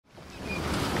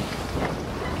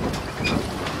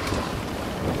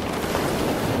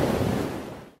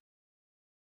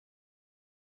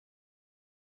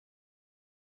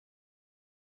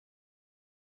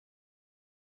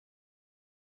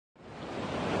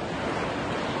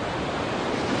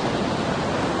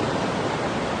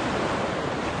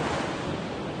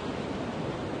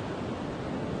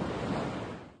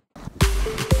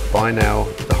By now,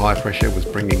 the high pressure was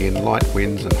bringing in light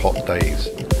winds and hot days,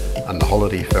 and the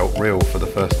holiday felt real for the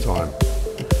first time.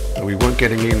 But we weren't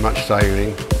getting in much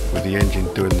sailing, with the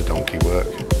engine doing the donkey work.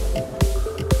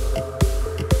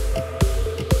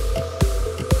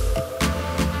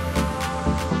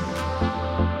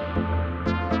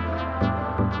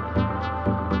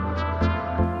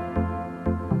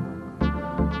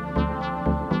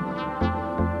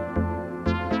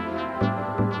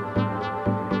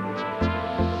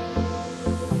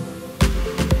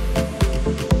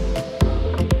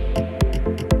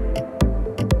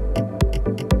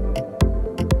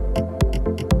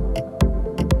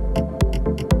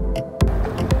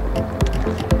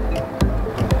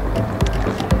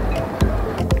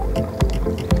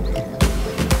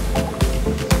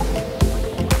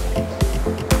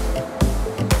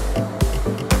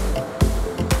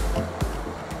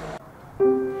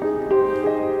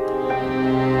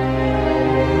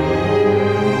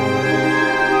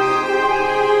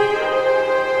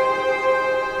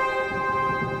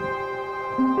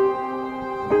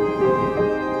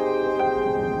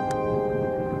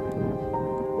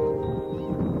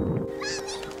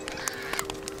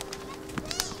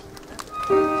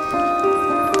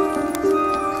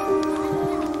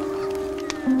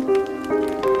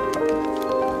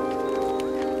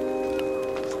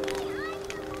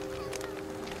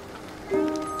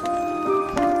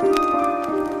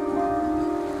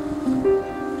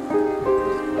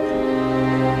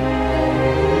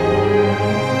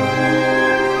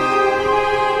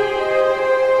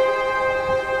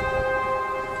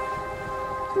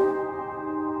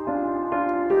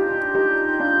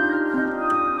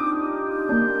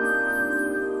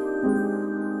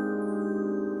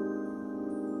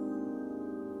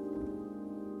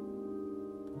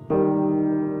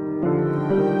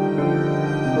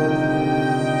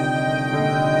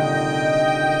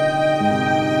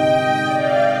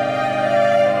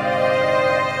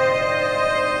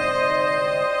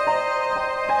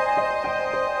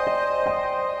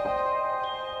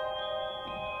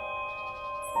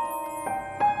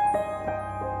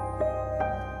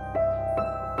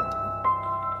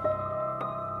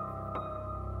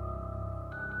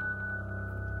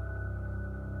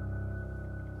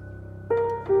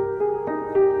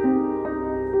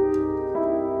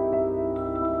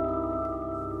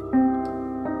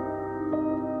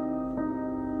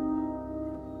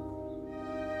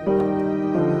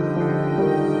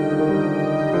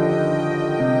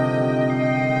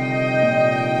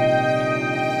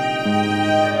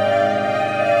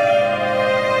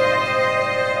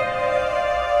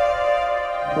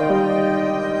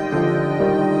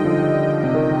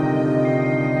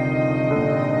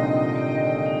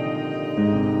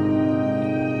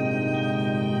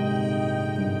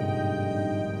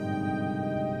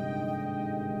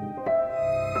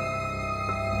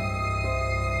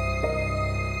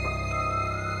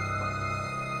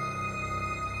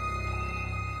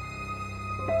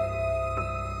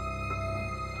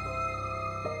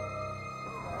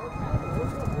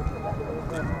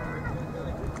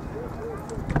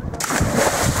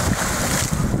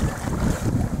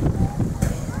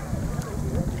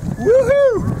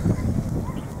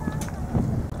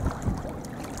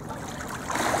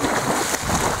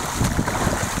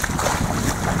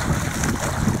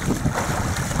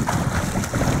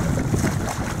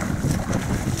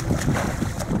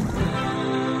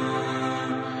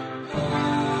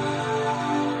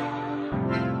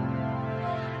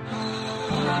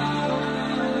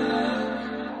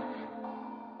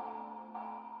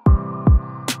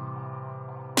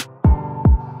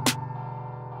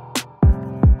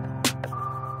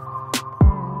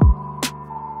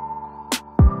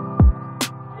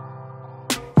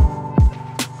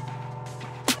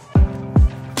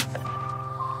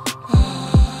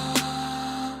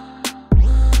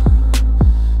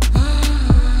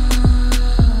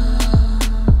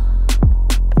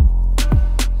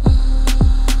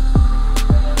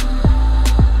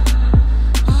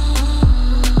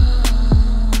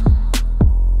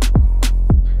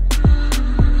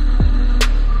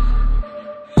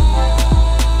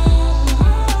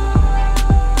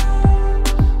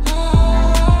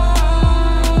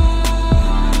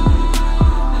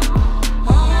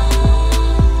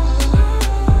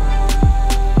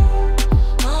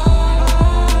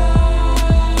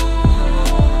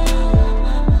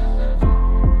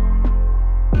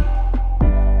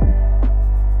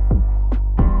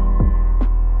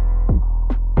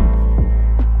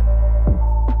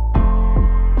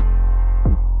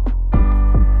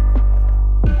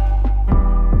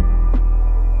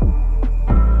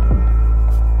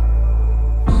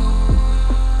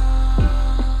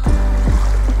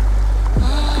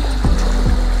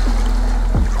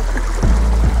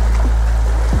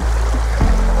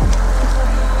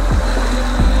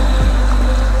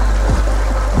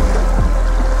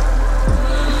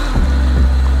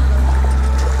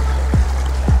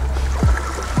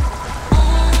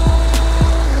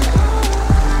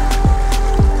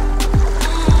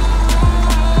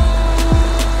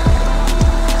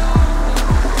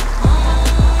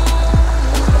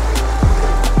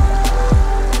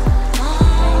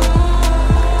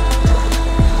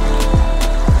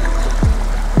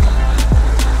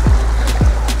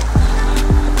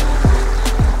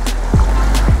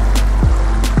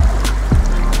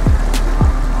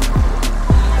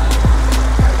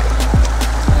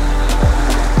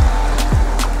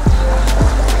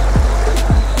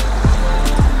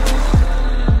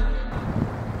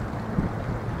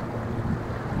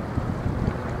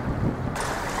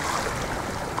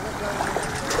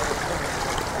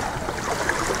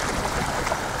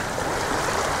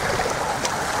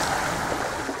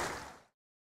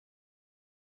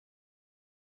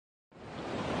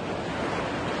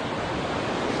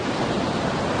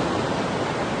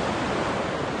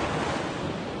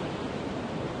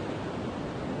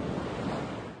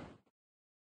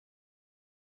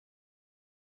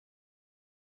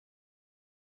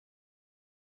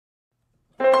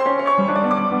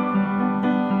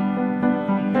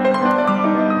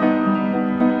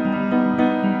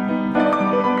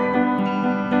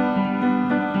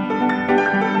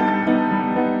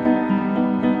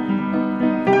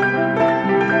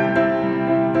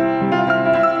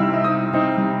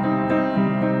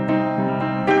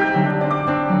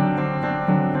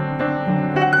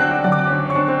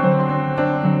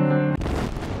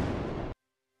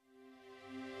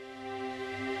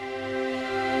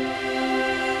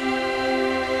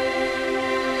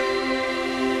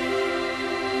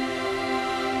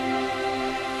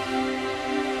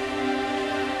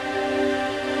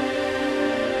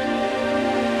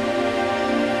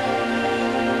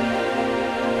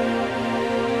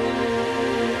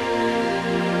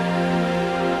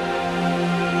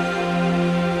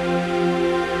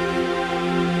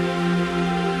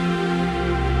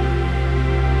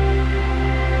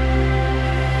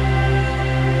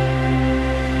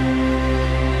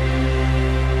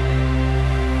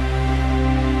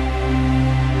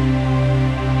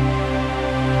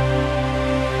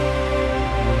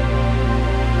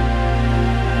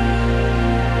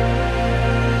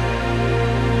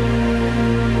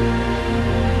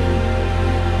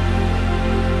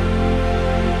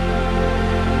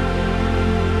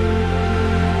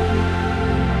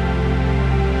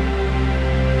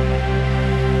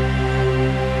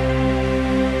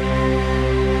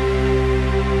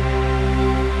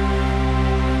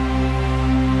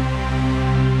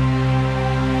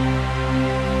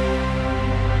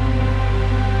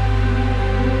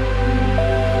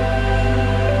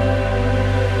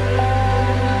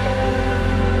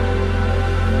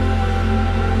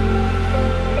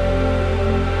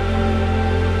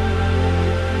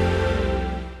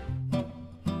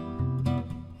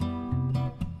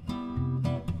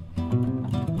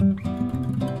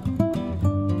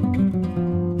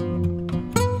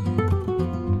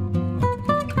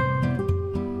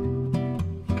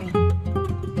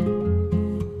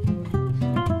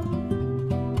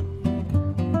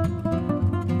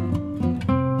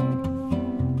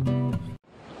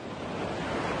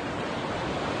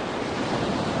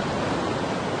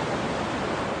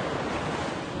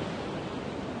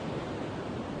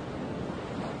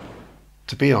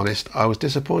 To be honest, I was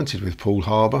disappointed with Poole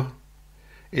Harbour.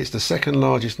 It's the second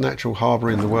largest natural harbour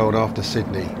in the world after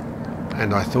Sydney,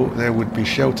 and I thought there would be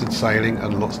sheltered sailing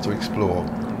and lots to explore.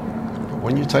 But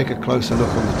when you take a closer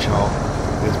look on the chart,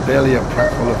 there's barely a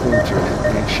pratful of water in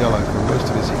it, being shallow for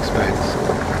most of its expanse,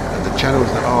 and the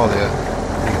channels that are there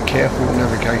need careful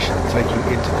navigation taking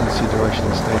into consideration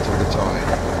the state of the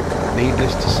tide.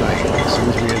 Needless to say, as soon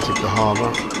as we entered the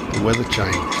harbour, the weather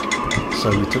changed. So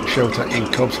we took shelter in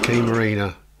Cobb's Quay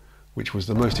Marina, which was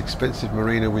the most expensive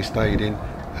marina we stayed in,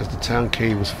 as the town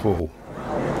quay was full.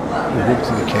 We walked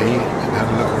to the quay and had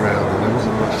a look around, and there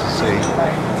wasn't much to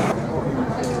see.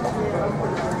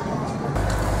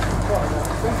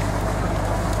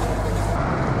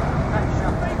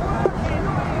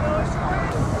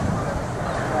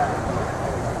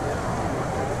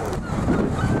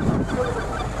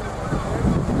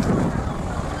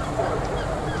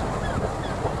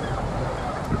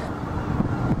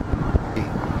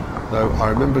 Though I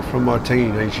remembered from my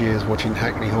teenage years watching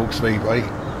Hackney Hawk Speedway,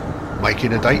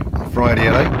 making a date on Friday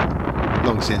at 8,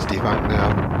 long since defunct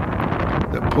now,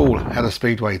 that Poole had a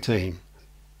speedway team.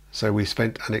 So we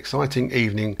spent an exciting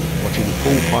evening watching the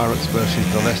Poole Pirates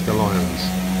versus the Leicester Lions.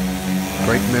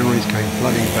 Great memories came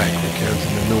flooding back,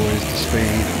 recounting the noise, the speed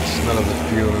and the smell of the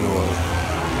fuel and oil.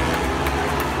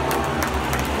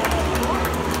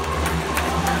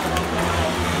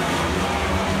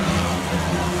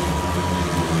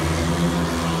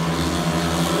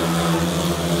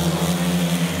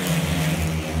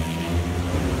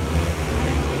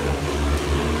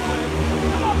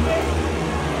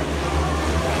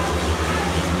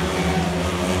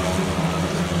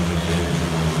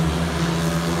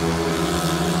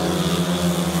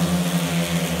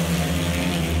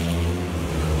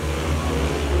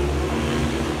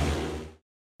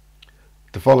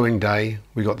 The following day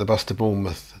we got the bus to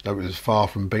Bournemouth, though it was far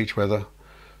from beach weather.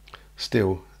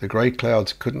 Still, the grey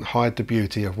clouds couldn't hide the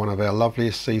beauty of one of our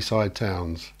loveliest seaside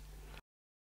towns.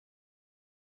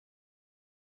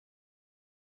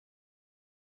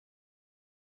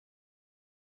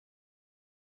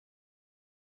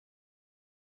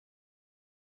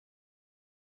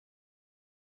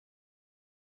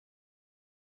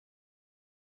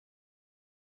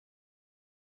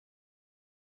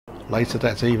 Later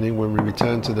that evening, when we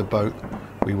returned to the boat,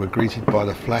 we were greeted by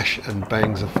the flash and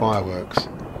bangs of fireworks.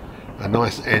 A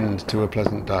nice end to a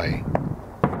pleasant day.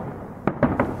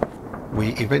 We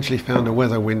eventually found a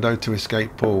weather window to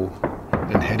escape Poole,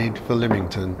 and headed for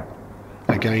Lymington.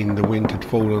 Again the wind had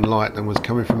fallen light and was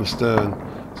coming from astern,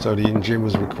 so the engine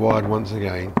was required once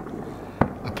again.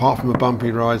 Apart from a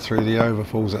bumpy ride through the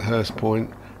overfalls at Hurst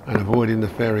Point and avoiding the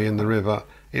ferry and the river,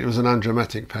 it was an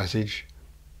undramatic passage.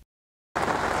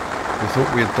 We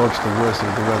thought we had dodged the worst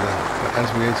of the weather, but as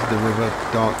we entered the river,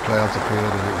 dark clouds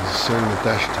appeared and it was soon a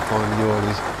dash to find the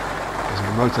oilies as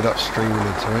we motored upstream in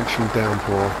a torrential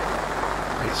downpour.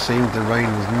 It seemed the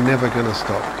rain was never going to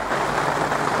stop.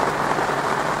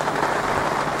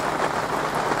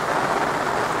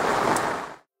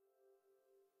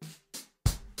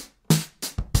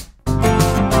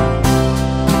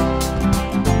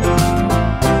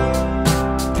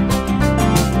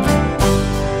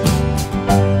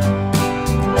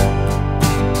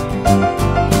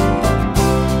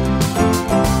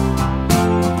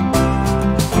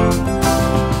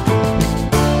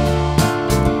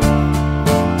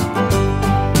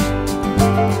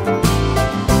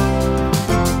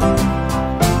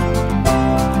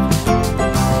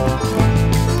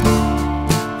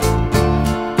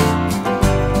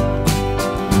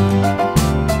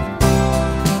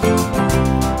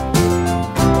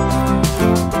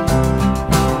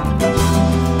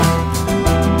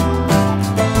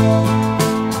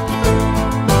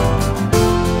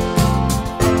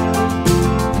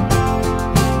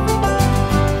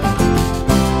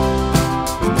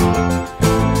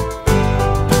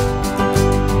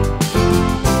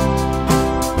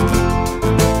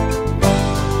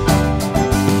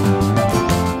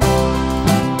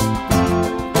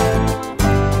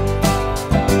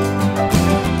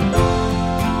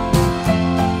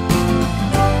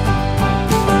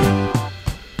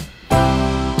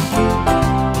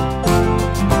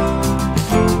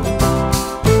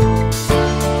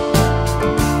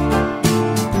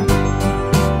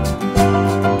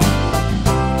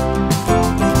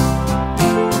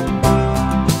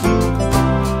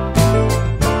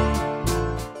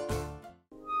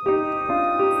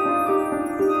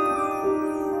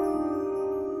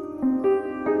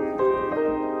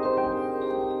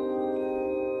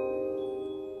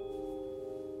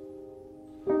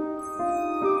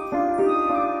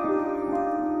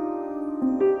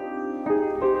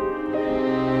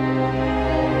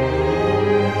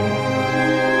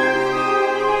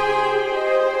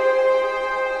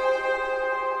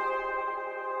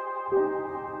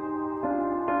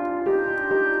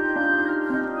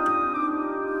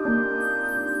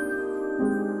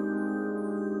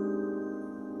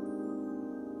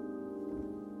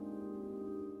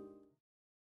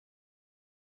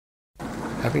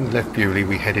 Having left Bewley,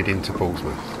 we headed into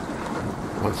Portsmouth.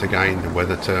 Once again the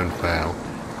weather turned foul,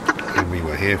 and we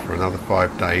were here for another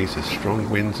 5 days as strong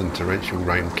winds and torrential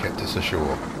rain kept us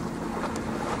ashore.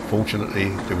 Fortunately,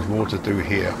 there was more to do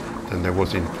here than there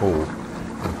was in Poole,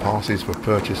 and passes were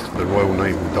purchased for the Royal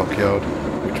Naval Dockyard,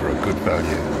 which were of good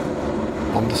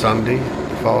value. On the Sunday,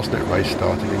 the Fastnet race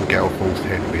started in gale-forced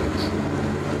headwinds.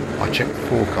 I checked the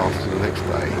forecast for the next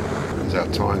day, as our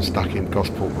time stuck in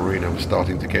Gosport Marina was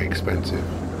starting to get expensive.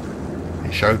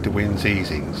 It showed the winds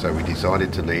easing, so we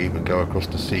decided to leave and go across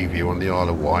to Seaview on the Isle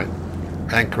of Wight,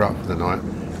 anchor up for the night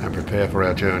and prepare for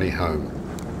our journey home.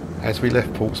 As we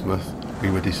left Portsmouth, we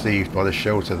were deceived by the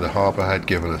shelter the harbour had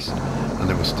given us, and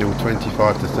there was still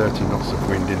 25 to 30 knots of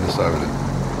wind in the Solent.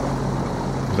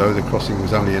 Although the crossing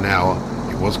was only an hour,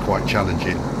 it was quite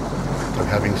challenging, though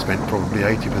having spent probably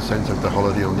 80% of the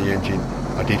holiday on the engine,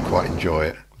 I did quite enjoy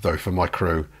it, though for my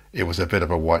crew it was a bit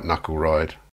of a white knuckle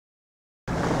ride.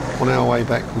 On our way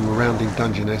back we were rounding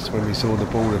Dungeness when we saw the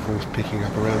border force picking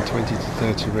up around 20 to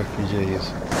 30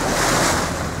 refugees.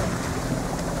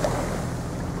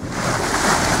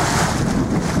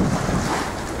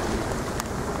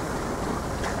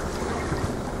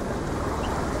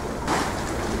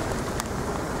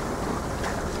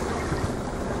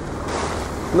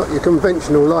 Not your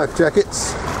conventional life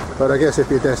jackets, but I guess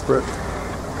if you're desperate.